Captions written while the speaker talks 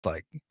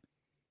like,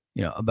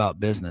 you know, about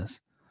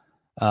business.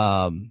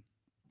 But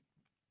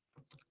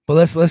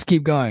let's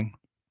keep going.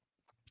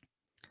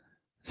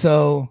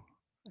 So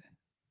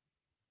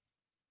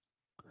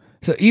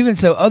even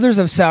so, others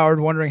have soured,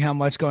 wondering how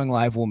much going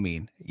live will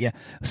mean. Yeah.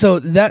 So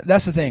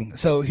that's the thing.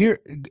 So here,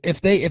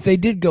 if they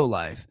did go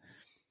live,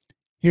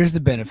 here's the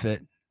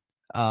benefit.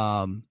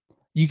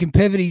 You can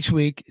pivot each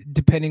week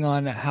depending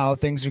on how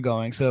things are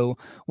going. So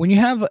when you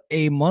have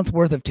a month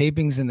worth of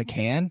tapings in the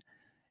can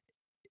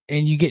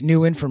and you get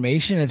new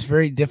information, it's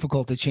very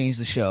difficult to change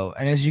the show.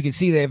 And as you can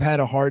see, they've had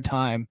a hard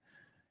time,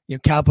 you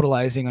know,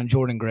 capitalizing on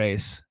Jordynne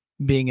Grace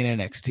being in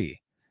NXT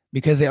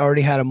because they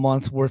already had a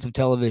month worth of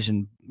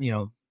television, you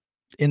know,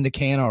 in the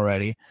can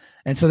already.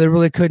 And so they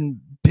really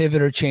couldn't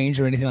pivot or change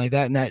or anything like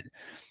that. And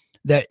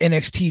that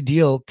NXT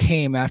deal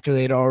came after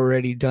they'd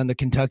already done the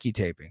Kentucky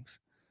tapings.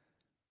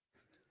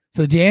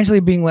 So D'Angelo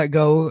being let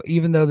go,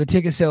 even though the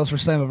ticket sales for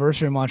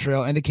Slammiversary in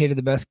Montreal indicated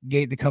the best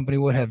gate the company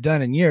would have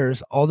done in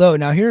years. Although,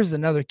 now here's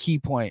another key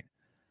point,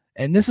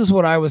 and this is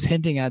what I was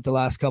hinting at the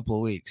last couple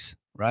of weeks,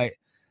 right?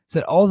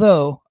 Said,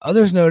 although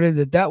others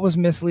noted that was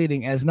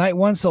misleading, as Night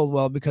 1 sold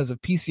well because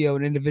of PCO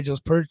and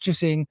individuals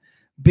purchasing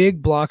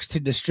big blocks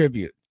to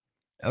distribute.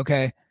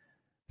 Okay,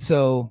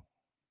 so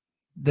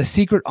the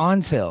secret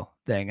on sale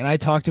thing, and I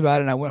talked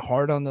about it, and I went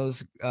hard on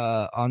those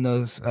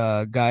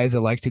guys that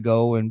like to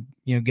go and,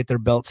 you know, get their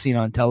belt seen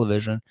on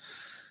television.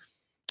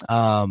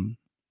 Well,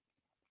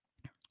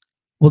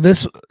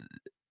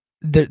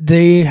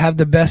 they have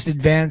the best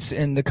advance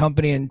in the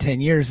company in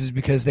 10 years is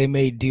because they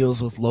made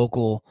deals with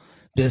local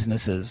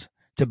businesses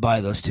to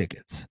buy those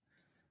tickets.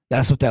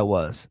 That's what that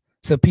was.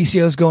 So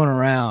PCO's going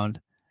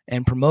around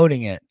and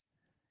promoting it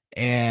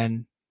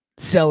and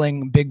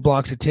selling big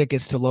blocks of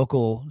tickets to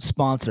local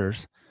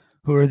sponsors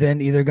who are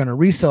then either going to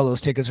resell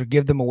those tickets or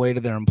give them away to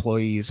their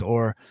employees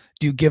or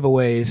do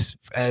giveaways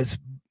as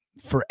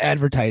for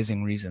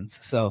advertising reasons.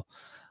 So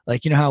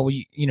like, you know how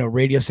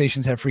radio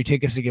stations have free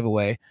tickets to give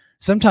away.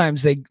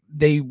 Sometimes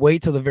they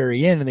wait till the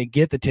very end and they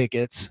get the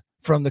tickets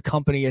from the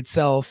company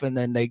itself, and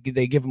then they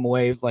give them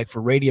away like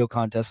for radio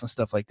contests and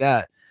stuff like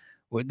that.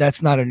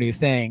 That's not a new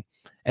thing.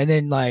 And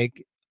then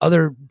like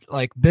other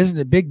like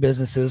big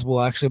businesses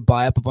will actually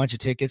buy up a bunch of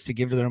tickets to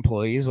give to their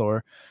employees,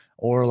 or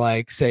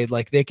like say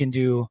like they can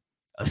do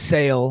a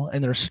sale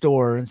in their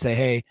store and say,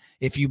 hey,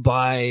 if you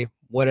buy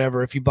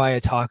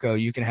a taco,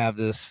 you can have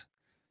this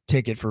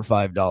ticket for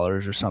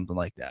 $5 or something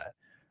like that,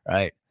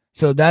 right?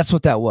 So that's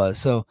what that was.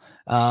 So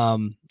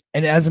and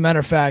as a matter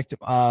of fact,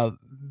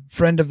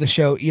 friend of the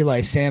show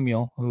Eli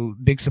Samuel, who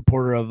big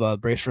supporter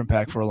of Brace for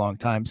Impact for a long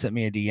time, sent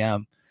me a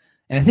DM,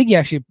 and I think he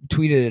actually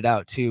tweeted it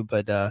out too,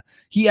 but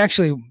he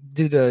actually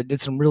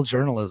did some real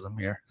journalism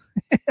here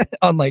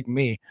unlike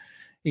me.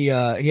 He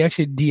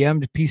actually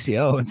DM'd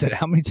PCO and said,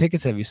 how many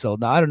tickets have you sold?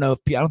 Now, I don't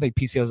think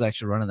PCO is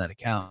actually running that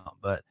account,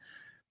 but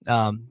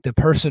the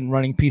person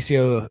running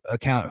PCO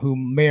account, who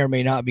may or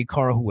may not be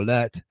Carl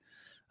Ouellette,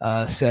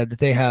 said that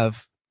they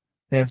have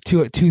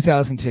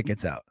 2,000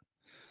 tickets out.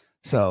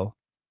 So,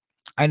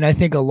 and I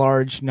think a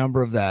large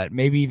number of that,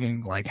 maybe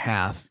even like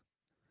half,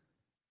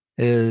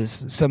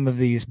 is some of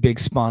these big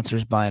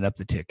sponsors buying up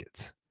the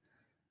tickets.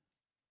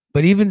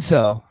 But even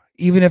so,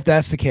 even if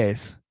that's the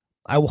case,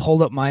 I will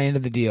hold up my end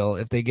of the deal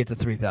if they get to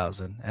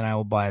 3,000, and I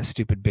will buy a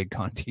stupid Big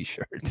Con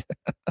t-shirt.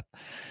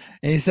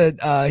 And he said,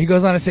 he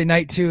goes on to say,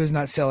 Night 2 is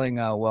not selling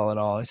well at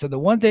all. He said, the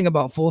one thing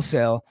about Full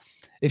Sail,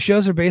 if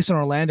shows are based on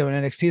Orlando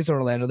and NXT is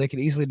Orlando, they can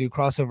easily do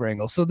crossover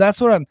angles. So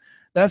that's what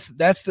that's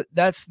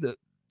the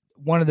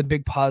one of the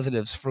big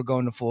positives for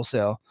going to Full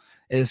Sail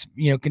is,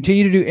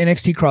 continue to do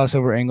NXT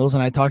crossover angles.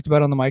 And I talked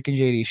about on the Mike and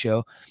JD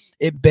show,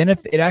 it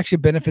actually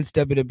benefits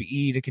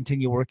WWE to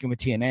continue working with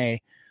TNA.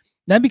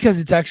 Not because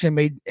it's actually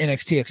made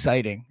NXT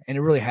exciting, and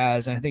it really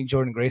has. And I think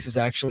Jordynne Grace has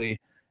actually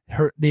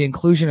the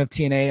inclusion of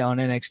TNA on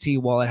NXT,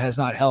 while it has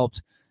not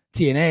helped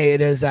TNA, it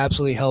has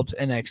absolutely helped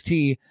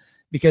NXT,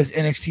 because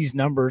NXT's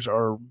numbers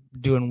are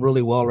doing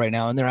really well right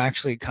now. And they're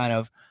actually kind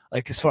of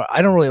like,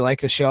 I don't really like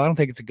the show. I don't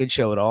think it's a good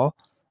show at all,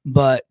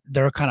 but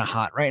they're kind of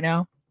hot right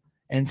now.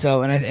 And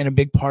so, and a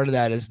big part of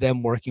that is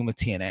them working with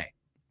TNA.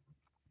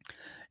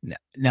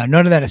 Now,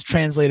 none of that is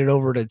translated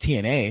over to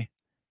TNA.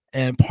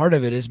 And part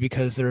of it is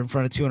because they're in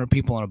front of 200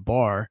 people in a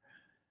bar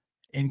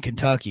in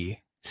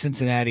Kentucky,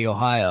 Cincinnati,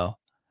 Ohio,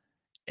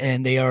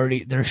 and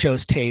their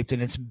show's taped,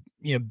 and it's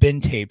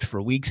been taped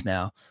for weeks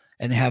now,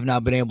 and they have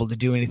not been able to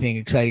do anything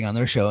exciting on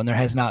their show, and there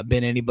has not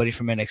been anybody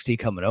from NXT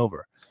coming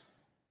over,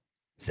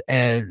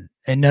 and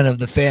none of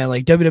the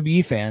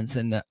WWE fans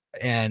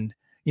and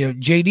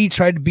JD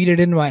tried to beat it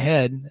into my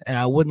head, and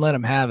I wouldn't let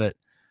him have it,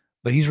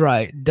 but he's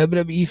right.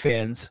 WWE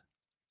fans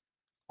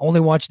only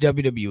watch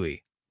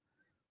WWE.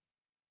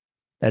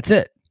 That's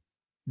it.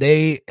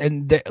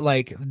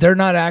 They're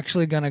not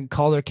actually going to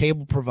call their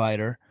cable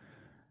provider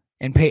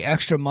and pay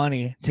extra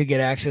money to get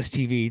Access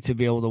TV to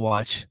be able to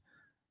watch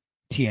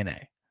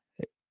TNA.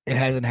 It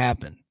hasn't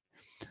happened.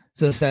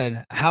 So it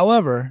said,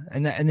 however,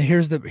 and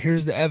here's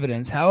the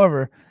evidence.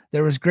 However,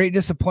 there was great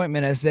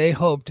disappointment, as they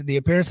hoped the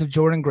appearance of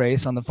Jordynne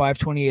Grace on the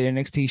 528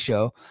 NXT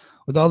show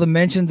with all the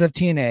mentions of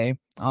TNA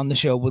on the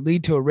show would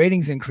lead to a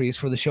ratings increase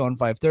for the show on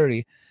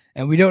 530.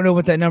 And we don't know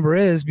what that number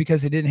is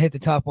because it didn't hit the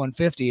top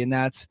 150. And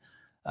that's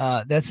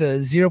a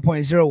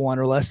 0.01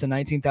 or less than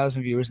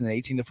 19,000 viewers in the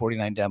 18 to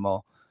 49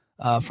 demo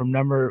from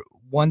number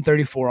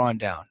 134 on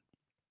down.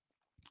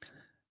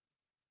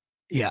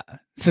 Yeah.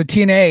 So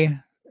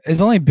TNA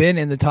has only been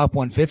in the top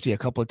 150 a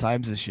couple of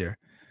times this year.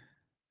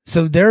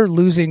 So they're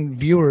losing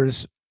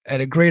viewers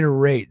at a greater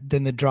rate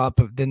than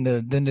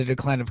the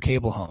decline of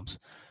cable homes.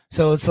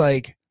 So it's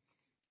like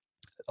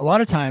a lot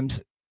of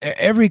times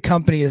every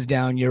company is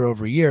down year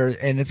over year,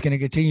 and it's going to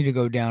continue to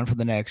go down for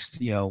the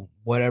next,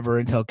 whatever,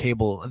 until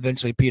cable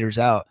eventually peters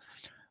out.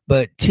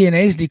 But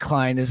TNA's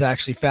decline is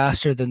actually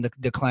faster than the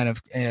decline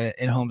of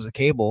in homes of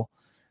cable,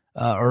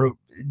 or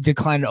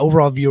decline in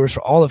overall viewers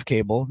for all of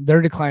cable.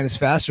 Their decline is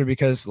faster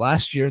because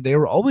last year they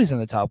were always in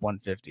the top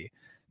 150,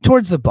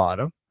 towards the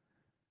bottom.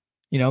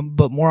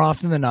 But more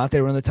often than not,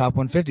 they were in the top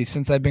 150.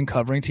 Since I've been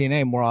covering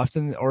TNA more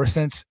often, or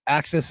since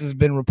Access has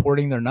been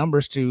reporting their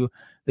numbers to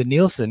the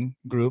Nielsen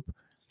group,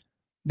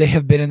 they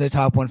have been in the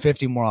top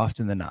 150 more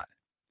often than not,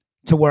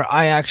 to where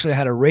I actually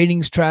had a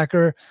ratings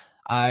tracker.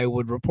 I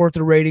would report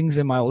the ratings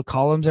in my old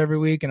columns every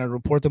week, and I'd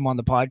report them on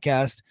the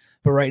podcast.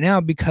 But right now,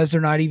 because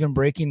they're not even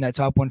breaking that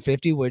top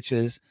 150, which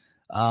is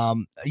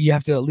you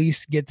have to at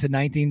least get to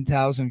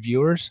 19,000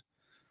 viewers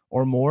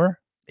or more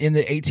in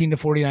the 18 to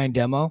 49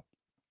 demo,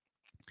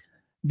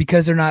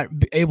 because they're not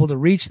able to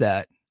reach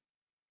that,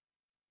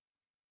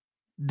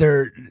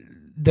 they're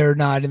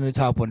not in the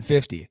top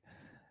 150,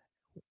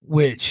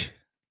 which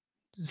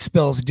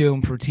spells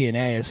doom for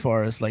TNA as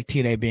far as like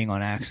TNA being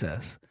on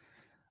Access,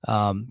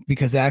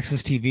 because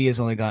Access TV has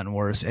only gotten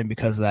worse, and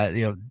because of that,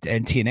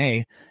 and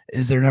TNA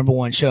is their number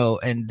one show,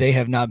 and they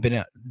have not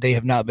been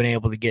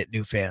able to get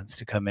new fans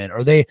to come in,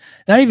 or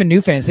not even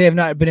new fans, they have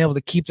not been able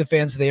to keep the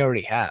fans they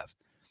already have.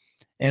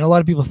 And a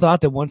lot of people thought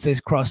that once they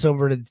crossed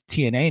over to the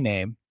TNA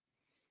name,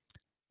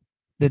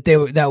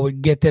 that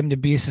would get them to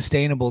be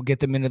sustainable,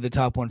 get them into the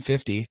top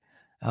 150,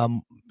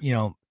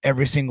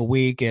 every single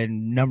week,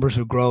 and numbers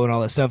would grow and all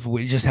that stuff.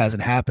 It just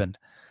hasn't happened.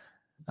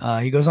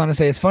 He goes on to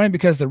say, it's funny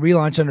because the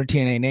relaunch under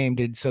TNA name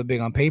did so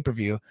big on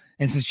pay-per-view,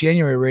 and since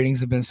January ratings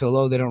have been so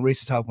low, they don't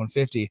reach the top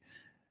 150.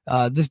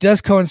 This does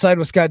coincide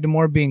with Scott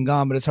D'Amore being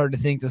gone, but it's hard to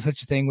think that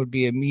such a thing would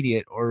be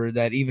immediate, or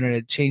that even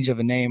a change of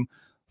a name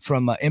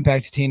from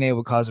Impact to TNA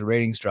would cause a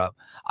ratings drop.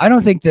 I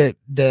don't think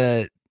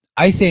that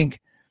I think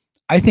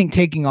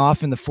taking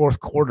off in the fourth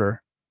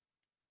quarter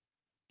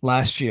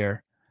last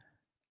year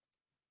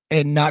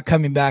and not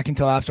coming back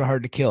until after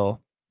Hard to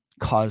Kill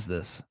caused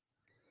this.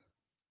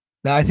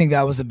 I think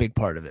that was a big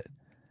part of it.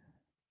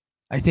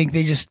 I think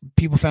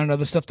people found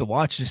other stuff to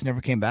watch, just never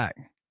came back.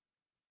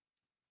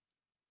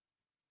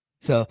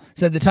 So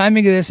the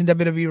timing of this and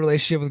WWE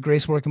relationship with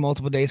Grace working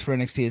multiple days for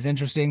NXT is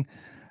interesting.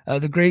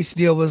 The Grace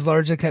deal was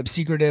largely kept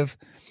secretive.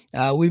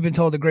 We've been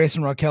told that Grace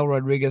and Raquel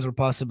Rodriguez were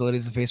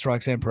possibilities to face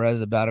Roxanne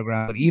Perez at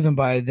Battleground, but even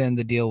by then,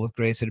 the deal with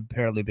Grace had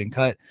apparently been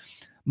cut.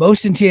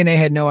 Most in TNA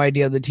had no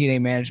idea the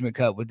TNA management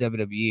cut with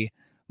WWE.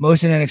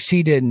 Most in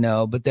NXT didn't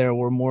know, but there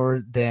were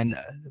more than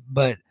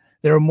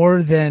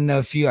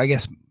a few. I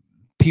guess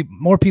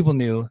more people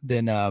knew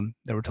than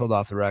they were told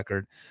off the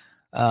record.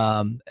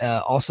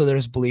 Also,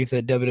 there's belief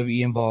that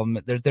WWE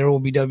involvement, there will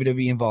be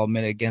WWE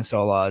involvement against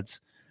all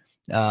odds.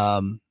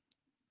 And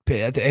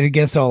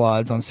against all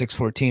odds on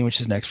 6/14, which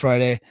is next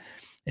Friday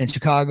in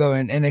Chicago,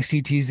 and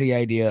NXT teased the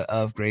idea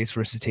of Grace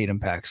versus Tatum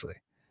Paxley.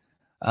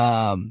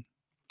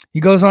 He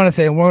goes on to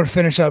say, and we're going to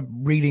finish up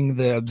reading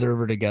the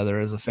Observer together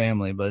as a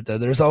family, but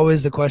there's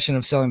always the question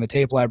of selling the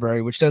tape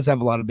library, which does have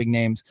a lot of big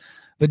names.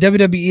 But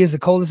WWE is the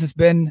coldest it's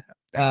been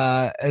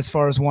as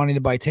far as wanting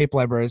to buy tape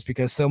libraries,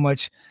 because so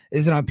much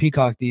isn't on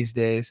Peacock these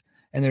days,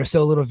 and there's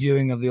so little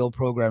viewing of the old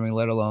programming,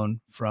 let alone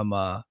from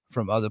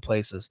other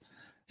places.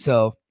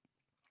 So,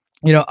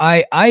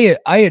 I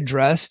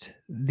addressed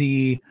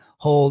the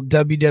whole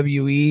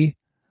WWE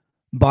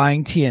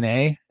buying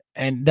TNA,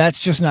 and that's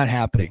just not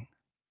happening.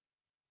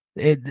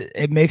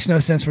 It makes no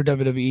sense for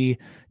WWE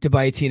to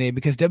buy TNA,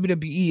 because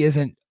WWE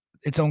isn't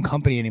its own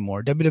company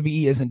anymore.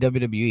 WWE isn't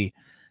WWE.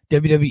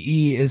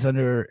 WWE is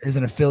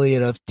an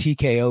affiliate of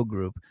TKO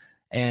Group,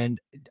 and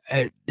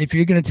if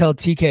you're going to tell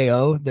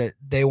TKO that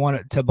they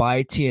want to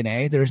buy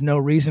TNA, there's no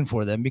reason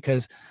for them,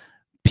 because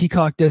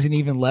Peacock doesn't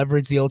even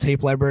leverage the old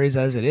tape libraries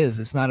as it is.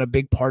 It's not a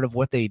big part of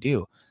what they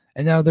do.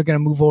 And now they're going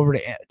to move over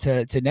to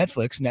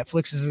Netflix.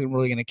 Netflix isn't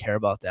really going to care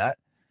about that.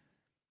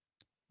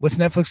 What's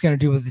Netflix going to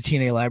do with the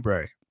TNA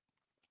library?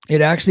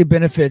 It actually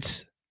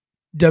benefits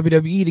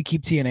WWE to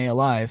keep TNA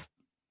alive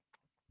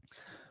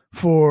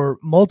for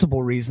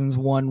multiple reasons.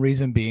 One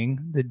reason being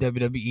that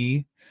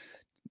WWE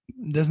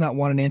does not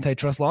want an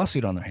antitrust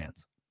lawsuit on their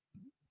hands.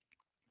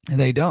 And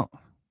they don't.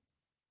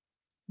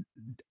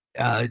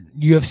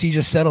 UFC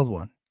just settled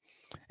one,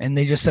 and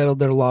they just settled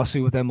their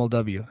lawsuit with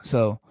MLW.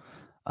 So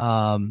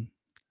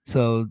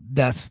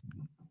that's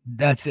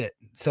it.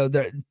 So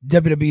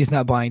WWE is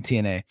not buying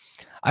TNA.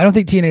 I don't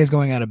think TNA is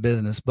going out of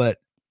business, but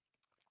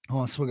I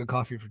want to swig of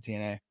coffee for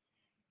TNA.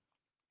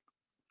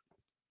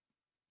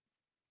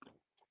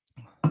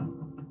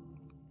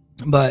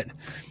 But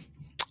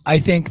I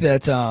think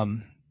that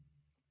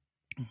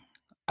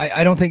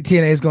I don't think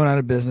TNA is going out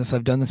of business.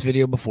 I've done this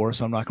video before,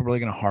 so I'm not really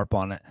going to harp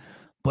on it.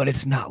 But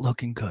it's not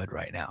looking good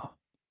right now.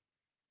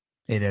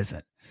 It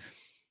isn't.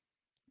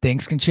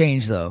 Things can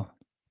change, though.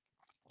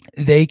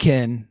 They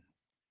can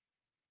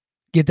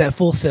get that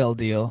Full Sail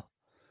deal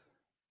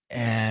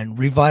and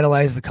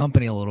revitalize the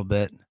company a little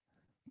bit.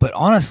 But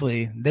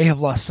honestly, they have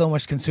lost so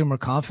much consumer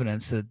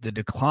confidence that the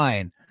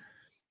decline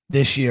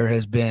this year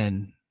has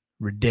been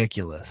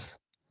ridiculous.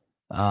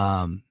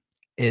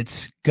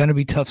 It's going to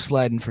be tough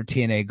sledding for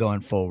TNA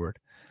going forward.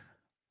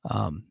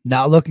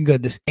 Not looking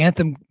good.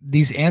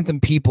 These Anthem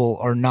people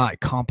are not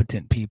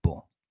competent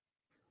people.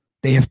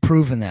 They have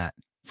proven that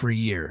for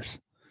years.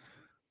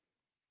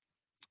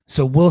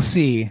 So we'll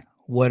see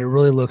what it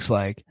really looks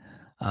like.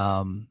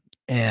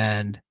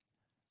 And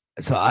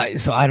so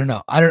I don't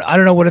know. I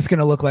don't know what it's going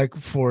to look like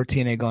for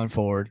TNA going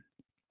forward.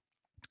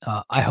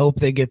 I hope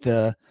they get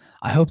the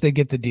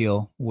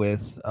deal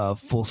with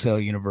Full Sail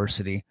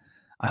University.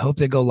 I hope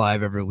they go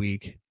live every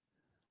week.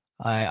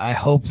 I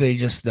hope they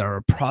just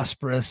are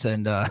prosperous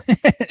and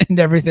and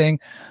everything.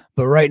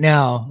 But right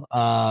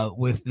now,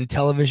 with the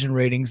television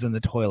ratings in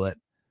the toilet,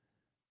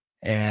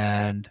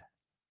 and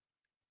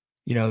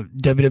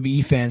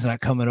WWE fans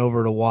not coming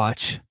over to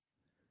watch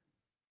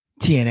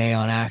TNA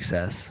on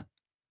Access,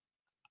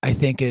 I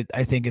think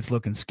it's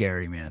looking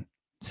scary, man.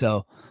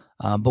 So,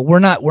 but we're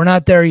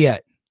not there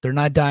yet. They're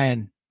not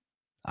dying.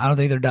 I don't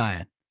think they're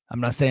dying. I'm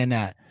not saying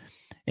that.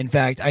 In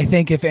fact, I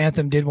think if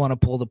Anthem did want to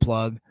pull the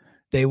plug,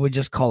 they would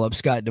just call up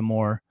Scott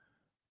D'Amore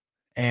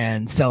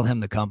and sell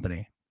him the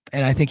company.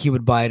 And I think he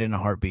would buy it in a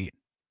heartbeat.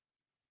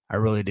 I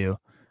really do.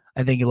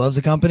 I think he loves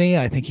the company.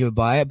 I think he would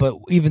buy it. But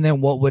even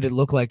then, what would it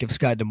look like if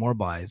Scott D'Amore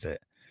buys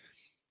it?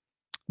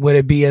 Would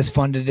it be as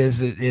funded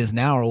as it is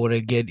now, or would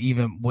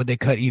they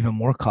cut even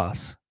more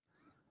costs?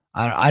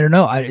 I don't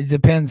know. It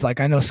depends. Like,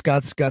 I know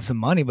Scott's got some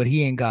money, but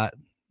he ain't got,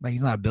 like,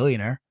 he's not a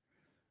billionaire.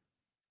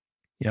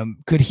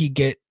 Could he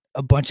get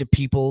a bunch of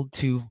people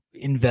to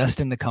invest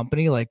in the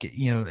company, like,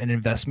 an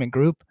investment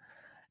group,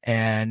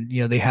 and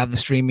they have the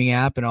streaming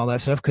app and all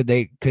that stuff? Could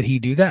he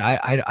do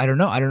that? I don't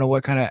know. I don't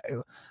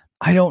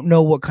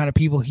know what kind of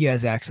people he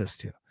has access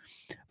to.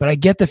 But I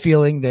get the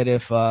feeling that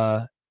if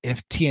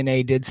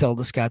TNA did sell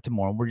to Scott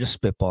D'Amore, and we're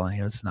just spitballing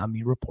here, it's not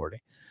me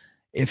reporting.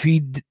 If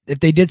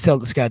they did sell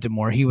to Scott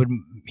D'Amore, he would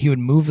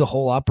move the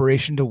whole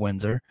operation to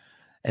Windsor,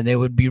 and they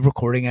would be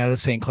recording out of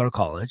St. Clair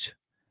College,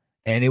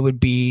 and it would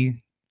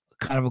be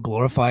kind of a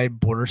glorified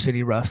Border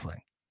City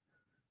wrestling.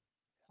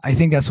 I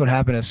think that's what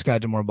happened if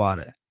Scott D'Amore bought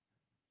it.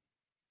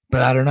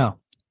 But I don't know.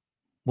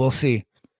 We'll see.